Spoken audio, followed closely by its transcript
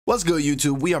What's good,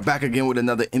 YouTube? We are back again with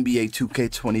another NBA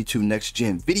 2K22 Next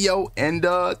Gen video, and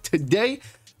today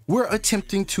we're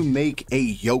attempting to make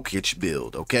a Jokic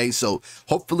build. Okay, so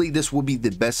hopefully this will be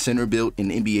the best center build in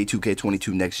NBA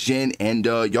 2K22 Next Gen, and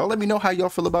y'all let me know how y'all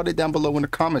feel about it down below in the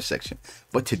comment section.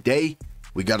 But today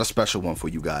we got a special one for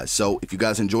you guys. So if you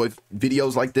guys enjoy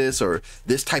videos like this or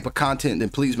this type of content, then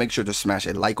please make sure to smash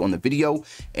a like on the video.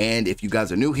 And if you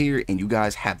guys are new here and you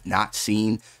guys have not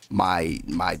seen my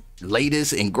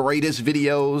latest and greatest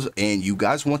videos and you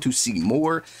guys want to see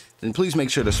more, then please make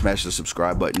sure to smash the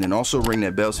subscribe button and also ring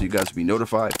that bell so you guys will be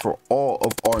notified for all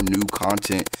of our new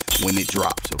content when it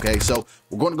drops. Okay, so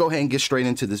we're going to go ahead and get straight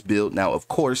into this build. Now, of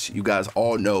course, you guys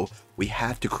all know we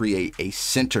have to create a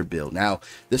center build. Now,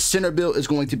 the center build is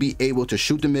going to be able to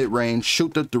shoot the mid-range,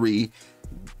 shoot the three,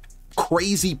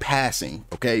 crazy passing.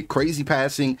 Okay, crazy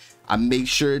passing. I make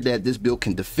sure that this build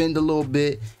can defend a little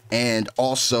bit, and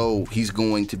also he's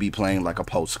going to be playing like a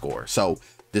post scorer. So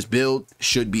this build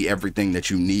should be everything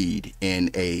that you need in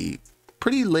a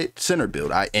pretty lit center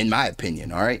build, in my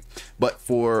opinion. All right, but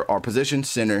for our position,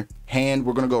 center, hand,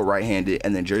 we're gonna go right-handed,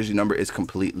 and then jersey number is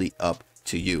completely up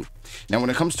to you. Now, when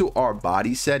it comes to our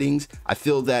body settings, I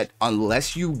feel that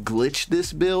unless you glitch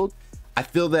this build, I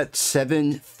feel that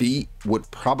 7 feet would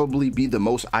probably be the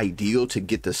most ideal to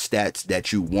get the stats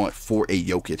that you want for a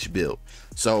Jokic build.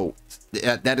 So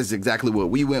that is exactly what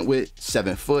we went with,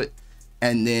 7 foot.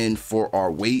 And then for our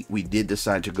weight, we did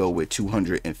decide to go with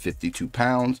 252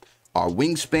 pounds. Our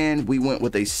wingspan, we went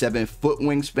with a 7 foot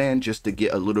wingspan just to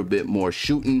get a little bit more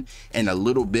shooting and a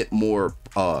little bit more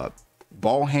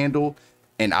ball handle.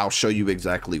 And I'll show you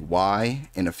exactly why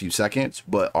in a few seconds.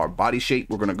 But our body shape,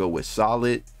 we're going to go with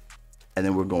solid. And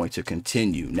then we're going to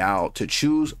continue. Now, to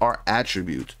choose our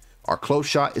attributes, our close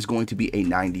shot is going to be a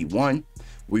 91.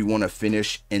 We want to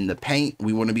finish in the paint.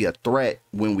 We want to be a threat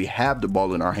when we have the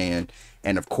ball in our hand.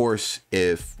 And of course,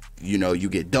 if you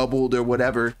get doubled or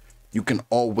whatever, you can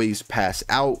always pass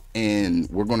out, and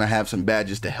we're going to have some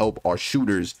badges to help our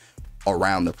shooters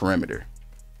around the perimeter.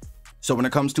 So when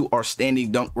it comes to our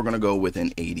standing dunk, we're going to go with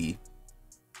an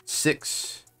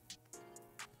 86.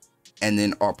 And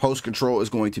then our post control is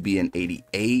going to be an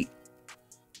 88.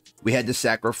 We had to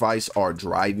sacrifice our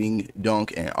driving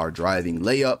dunk and our driving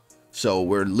layup. So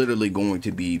we're literally going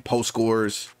to be post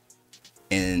scorers.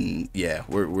 And yeah,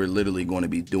 we're literally going to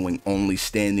be doing only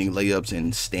standing layups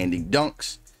and standing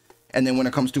dunks. And then when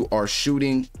it comes to our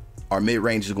shooting, our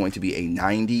mid-range is going to be a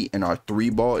 90 and our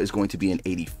 3-ball is going to be an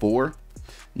 84.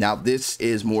 Now, this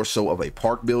is more so of a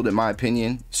park build in my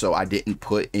opinion. So I didn't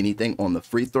put anything on the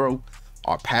free throw.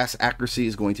 Our pass accuracy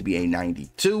is going to be a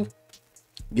 92,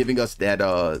 giving us that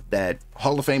that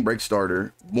Hall of Fame break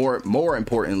starter. More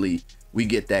importantly, we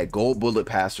get that gold bullet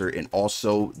passer and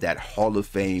also that Hall of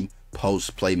Fame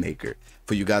post playmaker.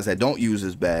 For you guys that don't use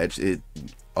this badge,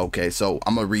 okay, so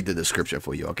I'm gonna read the description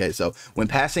for you. Okay, so when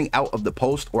passing out of the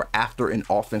post or after an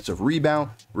offensive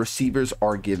rebound, receivers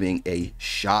are giving a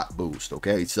shot boost.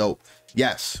 Okay, so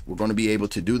yes, we're going to be able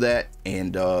to do that,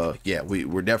 and yeah,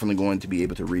 we're definitely going to be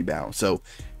able to rebound. So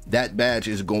that badge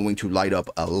is going to light up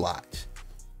a lot.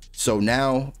 So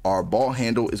now our ball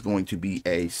handle is going to be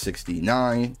a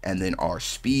 69, and then our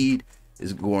speed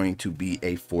is going to be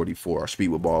a 44. Our speed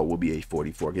with ball will be a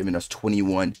 44, giving us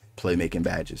 21 playmaking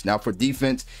badges. Now for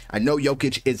defense, I know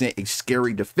Jokic isn't a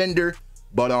scary defender,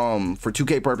 but for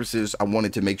 2K purposes, I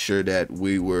wanted to make sure that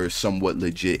we were somewhat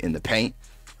legit in the paint.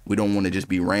 We don't want to just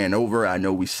be ran over. I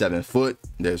know we 7 foot.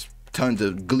 There's tons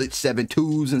of glitch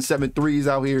 7-2s and 7-3s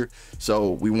out here.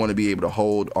 So we want to be able to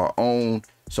hold our own.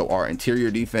 So our interior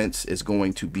defense is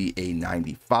going to be a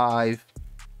 95.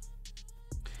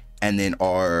 And then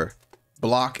our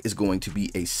block is going to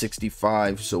be a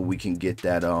 65. So we can get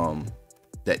that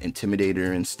that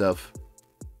intimidator and stuff.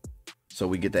 So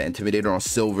we get that intimidator on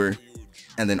silver.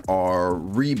 And then our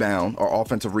rebound, our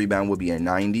offensive rebound will be a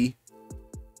 90.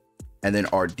 And then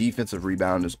our defensive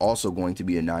rebound is also going to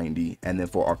be a 90. And then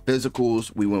for our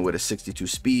physicals, we went with a 62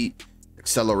 speed.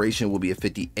 Acceleration will be a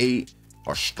 58.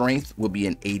 Our strength will be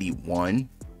an 81.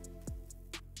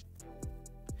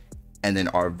 And then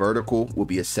our vertical will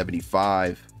be a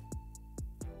 75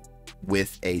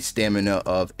 with a stamina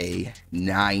of a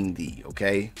 90.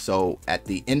 Okay, so at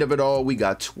the end of it all, we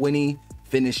got 20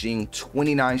 finishing,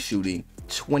 29 shooting,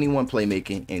 21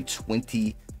 playmaking, and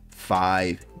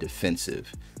 25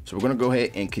 defensive. So we're going to go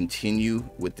ahead and continue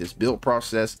with this build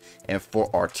process. And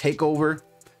for our takeover,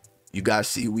 you guys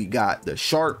see we got the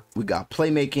sharp, we got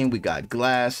playmaking, we got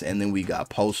glass, and then we got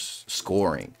post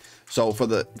scoring. So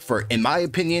in my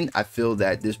opinion, I feel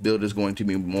that this build is going to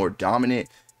be more dominant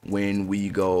when we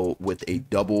go with a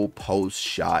double post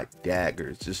shot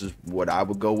daggers. This is what I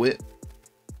would go with.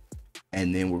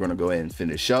 And then we're going to go ahead and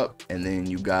finish up. And then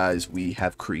you guys, we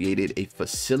have created a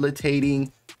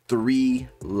facilitating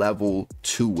 3-level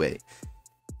 2-way.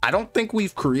 I don't think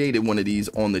we've created one of these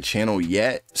on the channel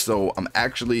yet, so I'm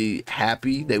actually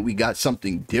happy that we got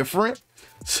something different.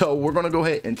 So we're going to go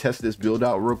ahead and test this build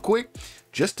out real quick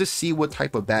just to see what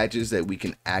type of badges that we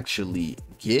can actually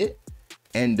get.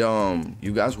 And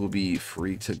you guys will be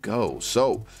free to go.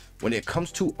 So when it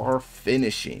comes to our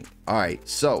finishing, all right,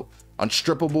 so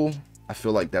unstrippable, I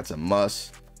feel like that's a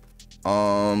must.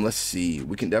 Let's see,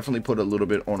 we can definitely put a little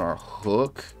bit on our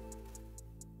hook.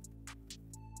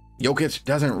 Jokic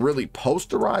doesn't really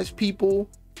posterize people,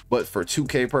 but for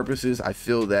 2K purposes, I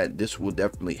feel that this will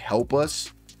definitely help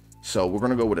us. So we're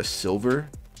gonna go with a silver.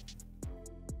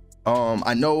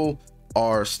 I know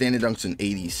our standing dunks in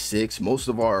 86. Most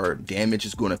of our damage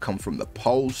is going to come from the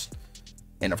post,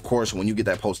 and of course, when you get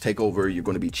that post takeover, you're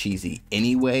going to be cheesy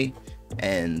anyway.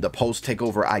 And the post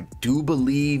takeover, I do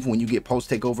believe when you get post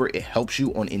takeover, it helps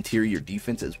you on interior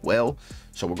defense as well.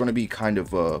 So we're going to be kind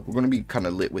of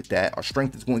lit with that. Our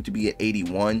strength is going to be at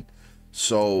 81,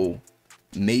 so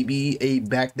maybe a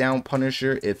back down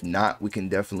punisher. If not, we can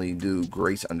definitely do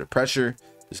grace under pressure.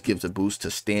 This gives a boost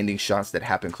to standing shots that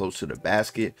happen close to the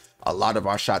basket. A lot of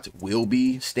our shots will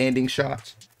be standing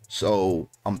shots, so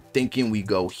I'm thinking we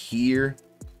go here,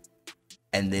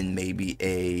 and then maybe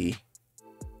a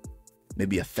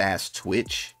fast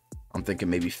twitch. I'm thinking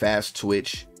maybe fast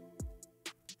twitch,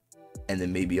 and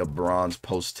then maybe a bronze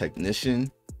post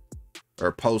technician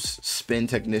or post spin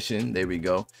technician. There we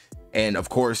go. And of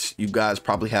course, you guys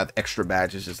probably have extra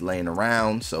badges just laying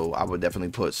around, so I would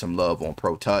definitely put some love on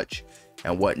pro touch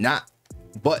and whatnot.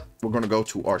 But we're going to go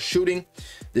to our shooting.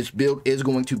 This build is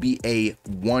going to be a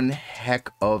one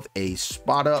heck of a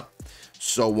spot up.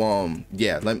 So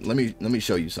yeah, let me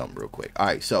show you something real quick. All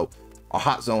right, so a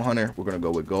hot zone hunter, we're going to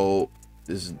go with gold.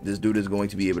 This dude is going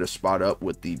to be able to spot up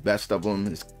with the best of them.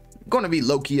 It's going to be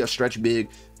low-key a stretch big,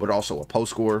 but also a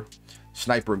post scorer.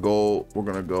 Sniper gold, we're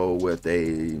going to go with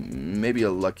maybe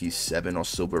a lucky 7 or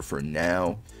silver for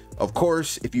now. Of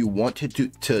course, if you want to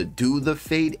do the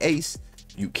fade ace,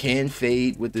 you can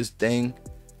fade with this thing.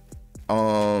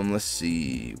 Let's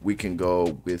see, we can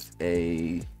go with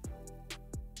we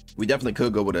definitely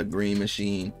could go with a green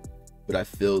machine, but I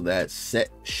feel that set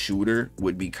shooter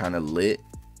would be kind of lit.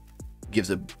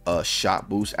 Gives a shot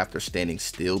boost after standing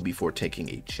still before taking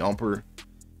a jumper.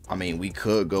 I mean, we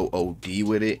could go OD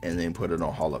with it and then put it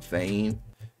on Hall of Fame.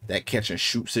 That catch and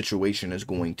shoot situation is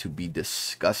going to be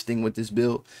disgusting with this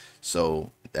build,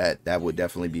 so that would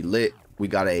definitely be lit. We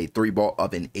got a 3-ball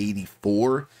of an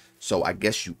 84, so I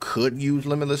guess you could use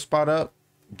limitless spot up.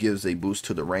 Gives a boost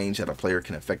to the range that a player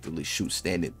can effectively shoot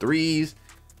standing threes.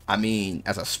 I mean,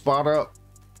 as a spot up,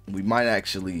 we might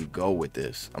actually go with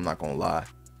this. I'm not gonna lie,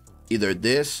 either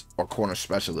this or corner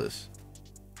specialist.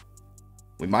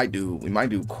 We might do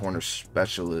corner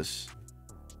specialist,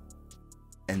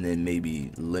 and then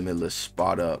maybe limitless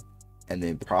spot up, and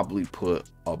then probably put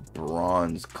a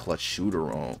bronze clutch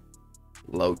shooter on.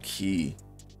 Low key.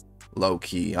 All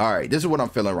right, this is what I'm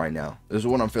feeling right now.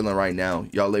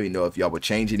 Y'all let me know if y'all would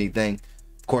change anything.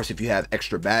 Of course, if you have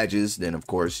extra badges, then of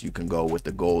course you can go with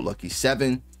the gold lucky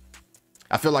 7.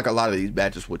 I feel like a lot of these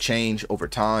badges will change over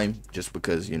time, just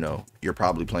because, you know, you're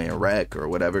probably playing rec or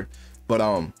whatever. But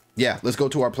yeah, let's go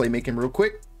to our playmaking real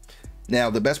quick. Now,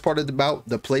 the best part about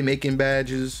the playmaking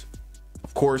badges,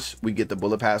 of course, we get the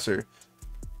bullet passer,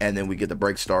 and then we get the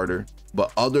break starter.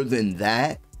 But other than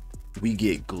that, we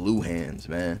get glue hands,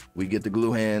 man. We get the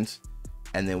glue hands,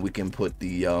 and then we can put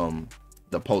the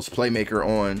post playmaker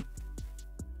on,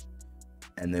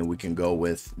 and then we can go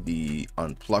with the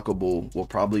unpluckable. We'll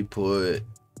probably put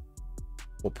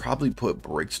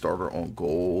break starter on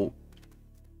gold,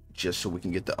 just so we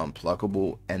can get the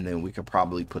unpluckable, and then we could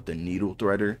probably put the needle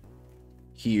threader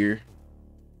here,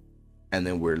 and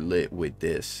then we're lit with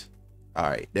this. All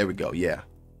right, there we go. Yeah,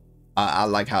 I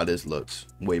like how this looks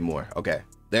way more. Okay,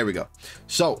 there we go.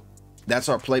 So that's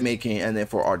our playmaking, and then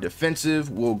for our defensive,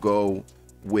 we'll go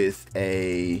with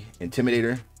a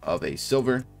intimidator of a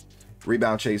silver,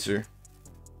 rebound chaser,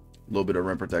 a little bit of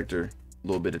rim protector, a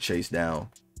little bit of chase down.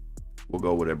 We'll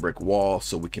go with a brick wall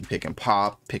so we can pick and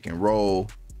pop, pick and roll.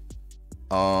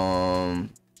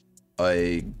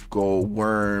 A gold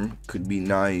worm could be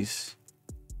nice.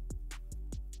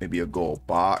 Maybe a gold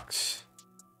box,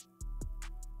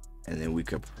 and then we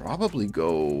could probably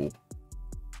go,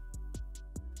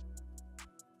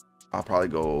 I'll probably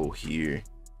go here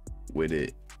with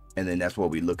it, and then that's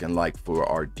what we're looking like for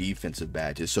our defensive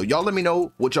badges. So y'all let me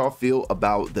know what y'all feel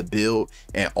about the build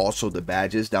and also the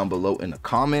badges down below in the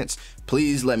comments.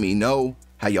 Please let me know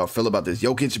how y'all feel about this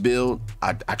Jokic build.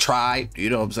 I tried, you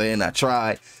know what I'm saying? I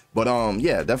tried. But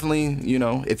yeah, definitely, you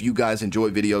know, if you guys enjoy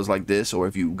videos like this, or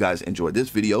if you guys enjoyed this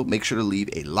video, make sure to leave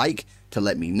a like to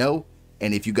let me know.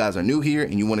 And if you guys are new here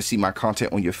and you want to see my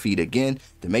content on your feed again,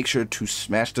 then make sure to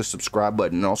smash the subscribe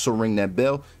button and also ring that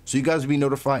bell so you guys will be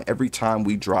notified every time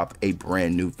we drop a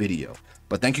brand new video.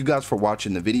 But thank you guys for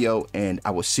watching the video, and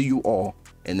I will see you all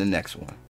in the next one.